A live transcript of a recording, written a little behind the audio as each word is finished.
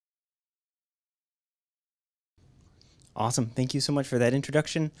Awesome. Thank you so much for that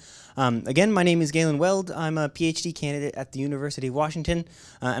introduction. Again, my name is Galen Weld. I'm a PhD candidate at the University of Washington,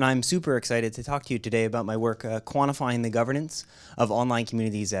 and I'm super excited to talk to you today about my work quantifying the governance of online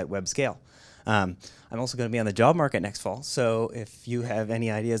communities at web scale. I'm also going to be on the job market next fall, so if you have any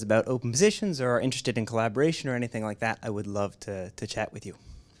ideas about open positions or are interested in collaboration or anything like that, I would love to chat with you.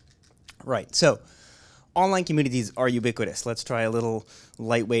 Right, so online communities are ubiquitous. Let's try a little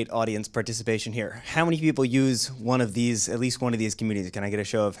lightweight audience participation here. How many people use one of these, at least one of these communities? Can I get a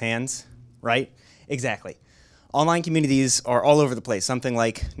show of hands? Right? Exactly. Online communities are all over the place. Something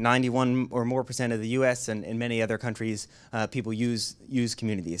like 91 or more % of the US and in many other countries, people use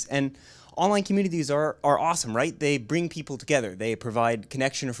communities. And online communities are awesome, right? They bring people together. They provide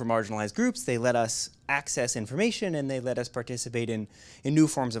connection for marginalized groups. They let us access information, and they let us participate in new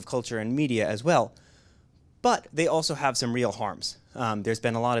forms of culture and media as well. But they also have some real harms. There's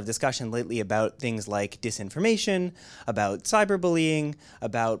been a lot of discussion lately about things like disinformation, about cyberbullying,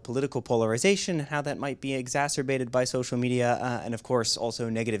 about political polarization, and how that might be exacerbated by social media, and of course also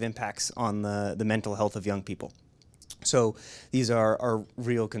negative impacts on the mental health of young people. So these are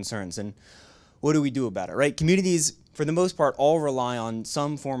real concerns. And what do we do about it, right? Communities, for the most part, all rely on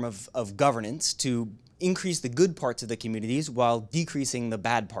some form of governance to increase the good parts of the communities while decreasing the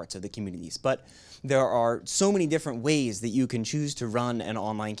bad parts of the communities. But there are so many different ways that you can choose to run an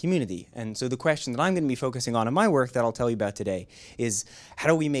online community. And so the question that I'm going to be focusing on in my work that I'll tell you about today is how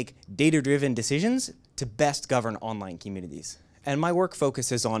do we make data-driven decisions to best govern online communities? And my work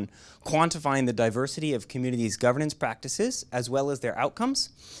focuses on quantifying the diversity of communities' governance practices as well as their outcomes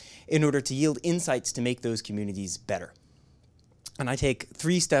in order to yield insights to make those communities better. And I take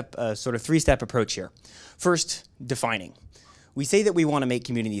sort of three-step approach here. First, defining. We say that we want to make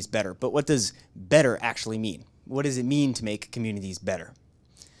communities better, but what does better actually mean? What does it mean to make communities better?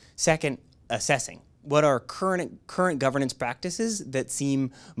 Second, assessing. What are current governance practices that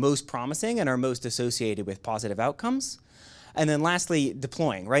seem most promising and are most associated with positive outcomes? And then lastly,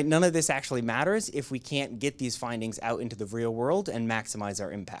 deploying, right? None of this actually matters if we can't get these findings out into the real world and maximize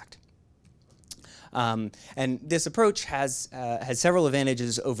our impact. And this approach has several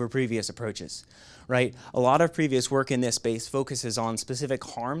advantages over previous approaches, right? A lot of previous work in this space focuses on specific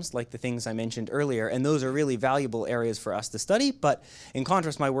harms, like the things I mentioned earlier, and those are really valuable areas for us to study, but in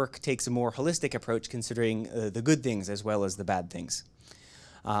contrast, my work takes a more holistic approach considering the good things as well as the bad things.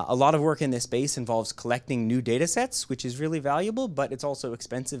 A lot of work in this space involves collecting new data sets, which is really valuable, but it's also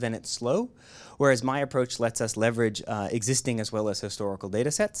expensive and it's slow, whereas my approach lets us leverage existing as well as historical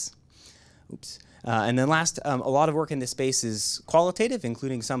data sets. Oops. And then last, a lot of work in this space is qualitative,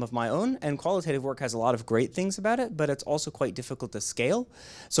 including some of my own, and qualitative work has a lot of great things about it, but it's also quite difficult to scale.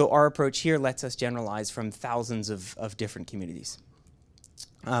 So our approach here lets us generalize from thousands of different communities.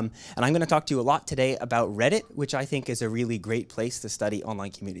 And I'm going to talk to you a lot today about Reddit, which I think is a really great place to study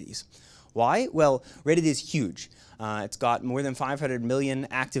online communities. Why? Well, Reddit is huge. It's got more than 500 million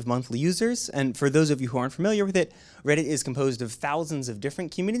active monthly users, and for those of you who aren't familiar with it, Reddit is composed of thousands of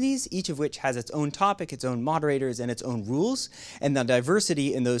different communities, each of which has its own topic, its own moderators, and its own rules, and the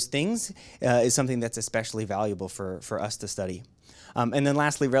diversity in those things is something that's especially valuable for us to study. And then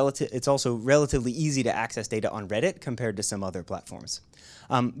lastly, it's also relatively easy to access data on Reddit compared to some other platforms.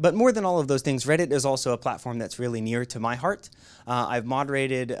 But more than all of those things, Reddit is also a platform that's really near to my heart. I've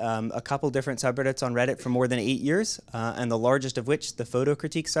moderated a couple different subreddits on Reddit for more than 8 years, and the largest of which, the photo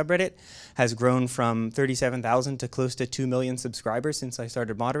critique subreddit, has grown from 37,000 to close to 2 million subscribers since I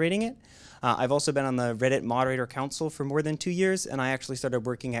started moderating it. I've also been on the Reddit Moderator Council for more than 2 years, and I actually started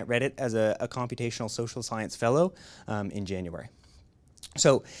working at Reddit as a computational social science fellow in January.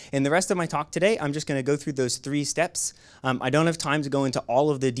 So in the rest of my talk today, I'm just going to go through those 3 steps. I don't have time to go into all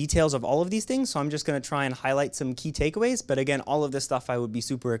of the details of all of these things, so I'm just going to try and highlight some key takeaways. But again, all of this stuff I would be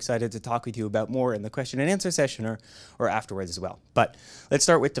super excited to talk with you about more in the question and answer session or afterwards as well. But let's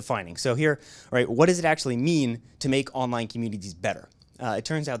start with defining. So here, right, what does it actually mean to make online communities better? It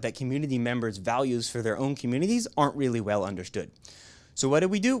turns out that community members' values for their own communities aren't really well understood. So what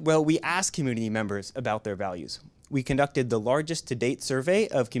do? Well, we ask community members about their values. We conducted the largest to-date survey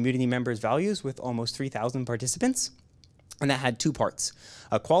of community members' values with almost 3,000 participants, and that had 2 parts,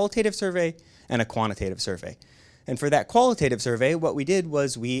 a qualitative survey and a quantitative survey. And for that qualitative survey, what we did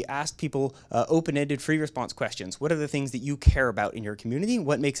was we asked people open-ended free response questions. What are the things that you care about in your community?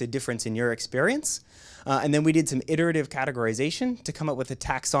 What makes a difference in your experience? And then we did some iterative categorization to come up with a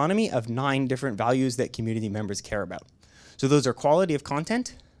taxonomy of 9 different values that community members care about. So those are quality of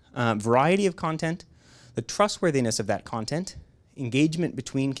content, variety of content, the trustworthiness of that content, engagement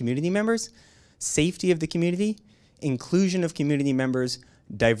between community members, safety of the community, inclusion of community members,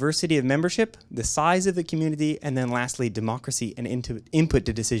 diversity of membership, the size of the community, and then lastly, democracy and input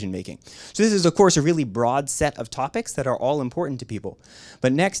to decision making. So this is, of course, a really broad set of topics that are all important to people.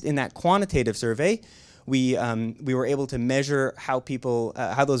 But next, in that quantitative survey, we were able to measure how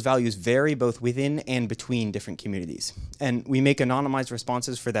how those values vary both within and between different communities. And we make anonymized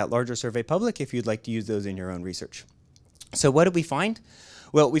responses for that larger survey public if you'd like to use those in your own research. So what did we find?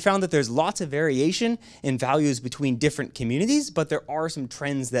 Well, we found that there's lots of variation in values between different communities, but there are some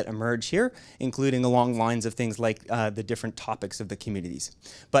trends that emerge here, including along lines of things like the different topics of the communities.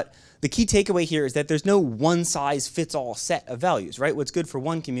 But the key takeaway here is that there's no one-size-fits-all set of values, right? What's good for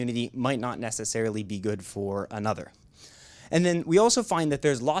one community might not necessarily be good for another. And then we also find that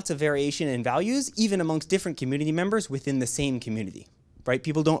there's lots of variation in values, even amongst different community members within the same community, right?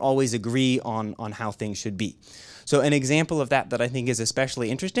 People don't always agree on how things should be. So an example of that I think is especially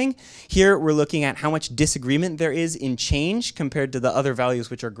interesting, here we're looking at how much disagreement there is in change compared to the other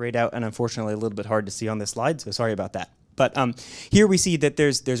values which are grayed out and unfortunately a little bit hard to see on this slide, so sorry about that. But here we see that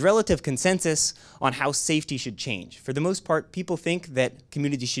there's relative consensus on how safety should change. For the most part, people think that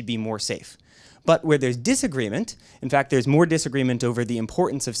communities should be more safe. But where there's disagreement, in fact, there's more disagreement over the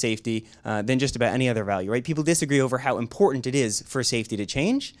importance of safety than just about any other value, right? People disagree over how important it is for safety to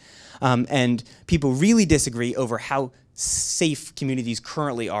change, and people really disagree over how safe communities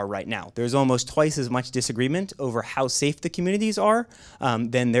currently are right now. There's almost twice as much disagreement over how safe the communities are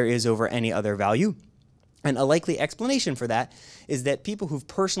than there is over any other value. And a likely explanation for that is that people who've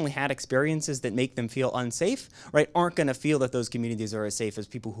personally had experiences that make them feel unsafe, right, aren't going to feel that those communities are as safe as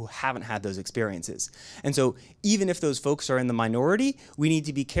people who haven't had those experiences. And so even if those folks are in the minority, we need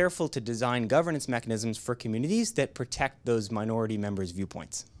to be careful to design governance mechanisms for communities that protect those minority members'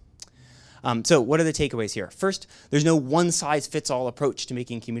 viewpoints. So what are the takeaways here? First, there's no one-size-fits-all approach to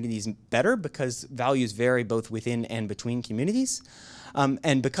making communities better because values vary both within and between communities.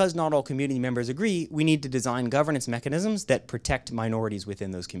 And because not all community members agree, we need to design governance mechanisms that protect minorities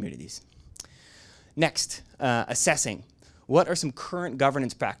within those communities. Next, assessing. What are some current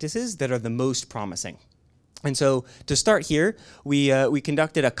governance practices that are the most promising? And so to start here, we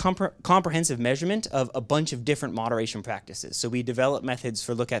conducted a comprehensive measurement of a bunch of different moderation practices. So we developed methods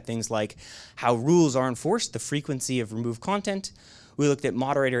for look at things like how rules are enforced, the frequency of removed content. We looked at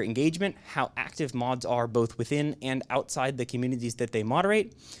moderator engagement, how active mods are both within and outside the communities that they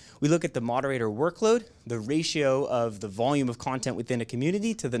moderate. We look at the moderator workload, the ratio of the volume of content within a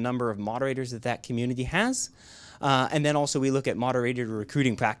community to the number of moderators that that community has. And then also we look at moderator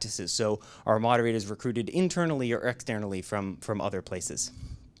recruiting practices. So are moderators recruited internally or externally from other places?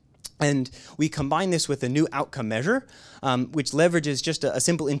 And we combine this with a new outcome measure, which leverages just a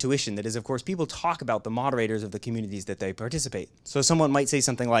simple intuition. That is, of course, people talk about the moderators of the communities that they participate. So someone might say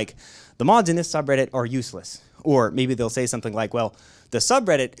something like, the mods in this subreddit are useless. Or maybe they'll say something like, well, the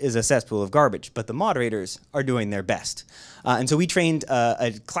subreddit is a cesspool of garbage, but the moderators are doing their best. And so we trained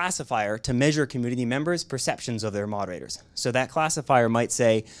a classifier to measure community members' perceptions of their moderators. So that classifier might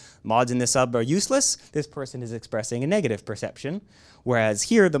say, mods in this sub are useless, this person is expressing a negative perception. Whereas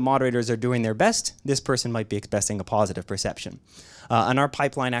here, the moderators are doing their best, this person might be expressing a positive perception. And our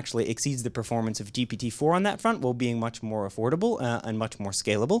pipeline actually exceeds the performance of GPT-4 on that front, while being much more affordable and much more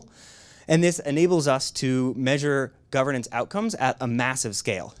scalable. And this enables us to measure governance outcomes at a massive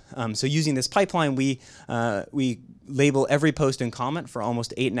scale. So using this pipeline, we label every post and comment for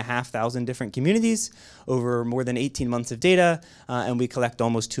almost 8,500 different communities over more than 18 months of data, and we collect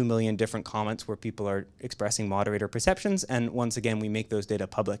almost 2 million different comments where people are expressing moderator perceptions. And once again, we make those data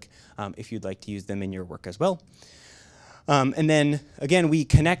public if you'd like to use them in your work as well. And then, again, we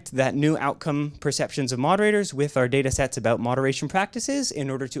connect that new outcome perceptions of moderators with our data sets about moderation practices in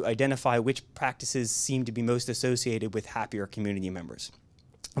order to identify which practices seem to be most associated with happier community members.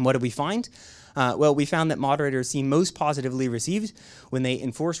 And what did we find? Well, we found that moderators seem most positively received when they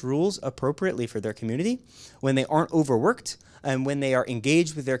enforce rules appropriately for their community, when they aren't overworked, and when they are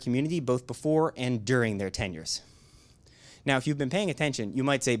engaged with their community both before and during their tenures. Now, if you've been paying attention, you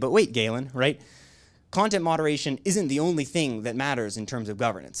might say, but wait, Galen, right? Content moderation isn't the only thing that matters in terms of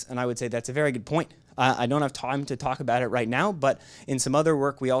governance. And I would say that's a very good point. I don't have time to talk about it right now, but in some other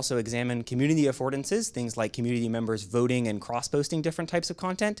work, we also examine community affordances, things like community members voting and cross-posting different types of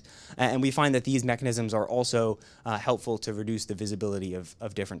content. And we find that these mechanisms are also helpful to reduce the visibility of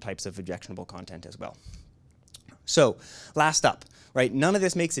different types of objectionable content as well. So last up, right? None of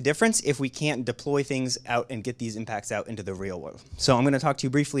this makes a difference if we can't deploy things out and get these impacts out into the real world. So I'm going to talk to you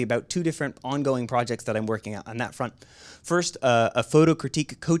briefly about two different ongoing projects that I'm working on that front. First, a photo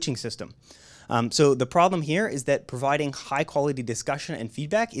critique coaching system. So the problem here is that providing high quality discussion and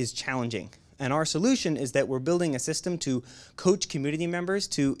feedback is challenging. And our solution is that we're building a system to coach community members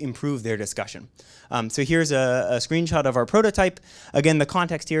to improve their discussion. So here's a screenshot of our prototype. Again, the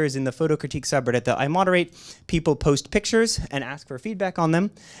context here is in the photo critique subreddit that I moderate. People post pictures and ask for feedback on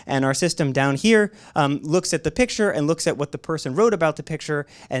them. And our system down here looks at the picture and looks at what the person wrote about the picture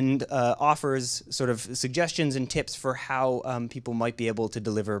and offers sort of suggestions and tips for how people might be able to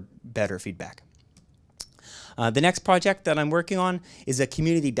deliver better feedback. The next project that I'm working on is a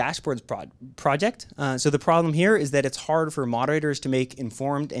community dashboards project. So the problem here is that it's hard for moderators to make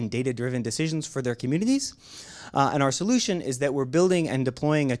informed and data-driven decisions for their communities. And our solution is that we're building and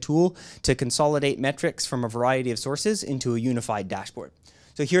deploying a tool to consolidate metrics from a variety of sources into a unified dashboard.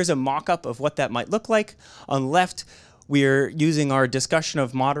 So here's a mock-up of what that might look like. On the left, we're using our discussion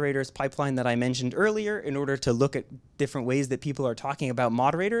of moderators pipeline that I mentioned earlier in order to look at different ways that people are talking about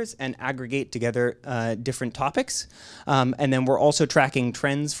moderators and aggregate together different topics. And then we're also tracking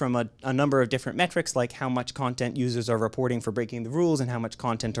trends from a number of different metrics, like how much content users are reporting for breaking the rules and how much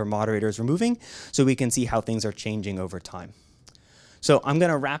content are moderators removing, so we can see how things are changing over time. So I'm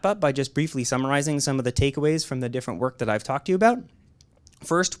going to wrap up by just briefly summarizing some of the takeaways from the different work that I've talked to you about.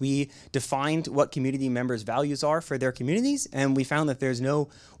 First, we defined what community members' values are for their communities, and we found that there's no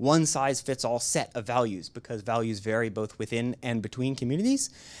one-size-fits-all set of values because values vary both within and between communities,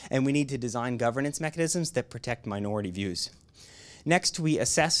 and we need to design governance mechanisms that protect minority views. Next, we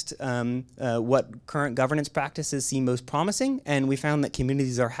assessed what current governance practices seem most promising, and we found that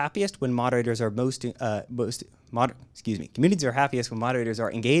communities are happiest when moderators are communities are happiest when moderators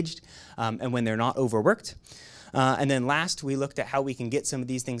are engaged and when they're not overworked. And then last, we looked at how we can get some of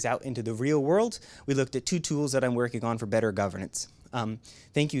these things out into the real world. We looked at 2 tools that I'm working on for better governance.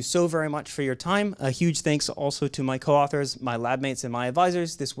 Thank you so very much for your time. A huge thanks also to my co-authors, my lab mates, and my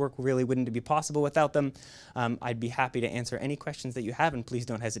advisors. This work really wouldn't be possible without them. I'd be happy to answer any questions that you have, and please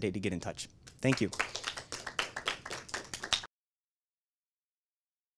don't hesitate to get in touch. Thank you.